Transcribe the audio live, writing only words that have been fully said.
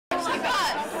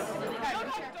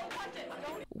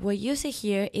What you see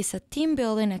here is a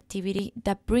team-building activity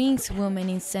that brings women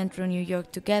in Central New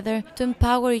York together to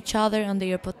empower each other on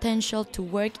their potential to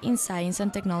work in science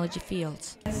and technology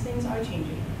fields. As things are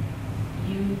changing,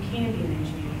 you can be an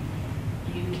engineer.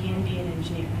 You can be an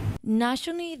engineer.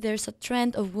 Nationally, there's a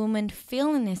trend of women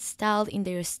feeling installed in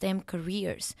their STEM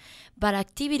careers, but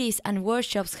activities and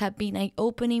workshops have been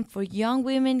eye-opening for young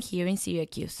women here in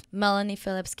Syracuse. Melanie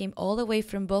Phillips came all the way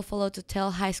from Buffalo to tell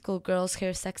high school girls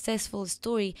her successful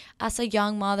story as a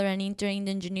young mother and intern in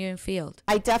the engineering field.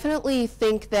 I definitely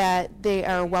think that they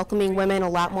are welcoming women a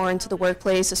lot more into the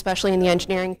workplace, especially in the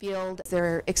engineering field.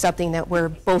 They're accepting that we're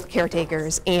both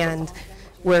caretakers and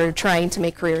we're trying to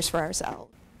make careers for ourselves.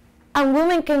 And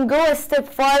women can go a step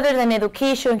farther than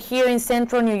education here in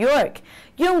Central New York.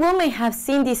 Young women have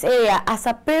seen this area as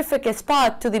a perfect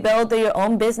spot to develop their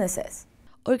own businesses.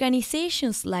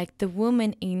 Organizations like the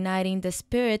Women Igniting the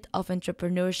Spirit of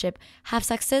Entrepreneurship have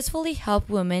successfully helped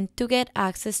women to get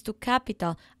access to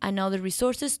capital and other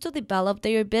resources to develop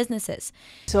their businesses.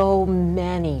 So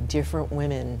many different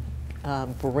women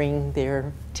bring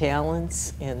their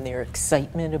talents and their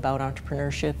excitement about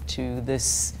entrepreneurship to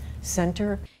this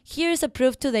center. Here's a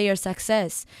proof to their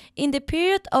success. In the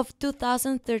period of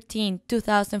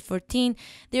 2013-2014,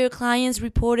 their clients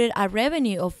reported a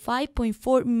revenue of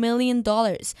 $5.4 million.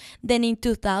 Then in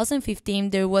 2015,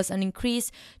 there was an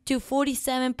increase to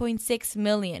 $47.6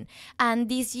 million. And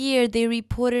this year, they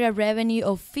reported a revenue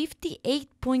of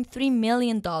 $58.3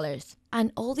 million.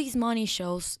 And all this money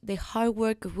shows the hard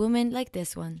work of women like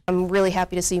this one. I'm really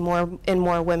happy to see more and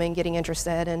more women getting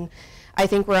interested, and I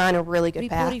think we're on a really good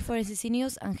path. Reporting for SEC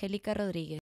News, Angelica Rodriguez.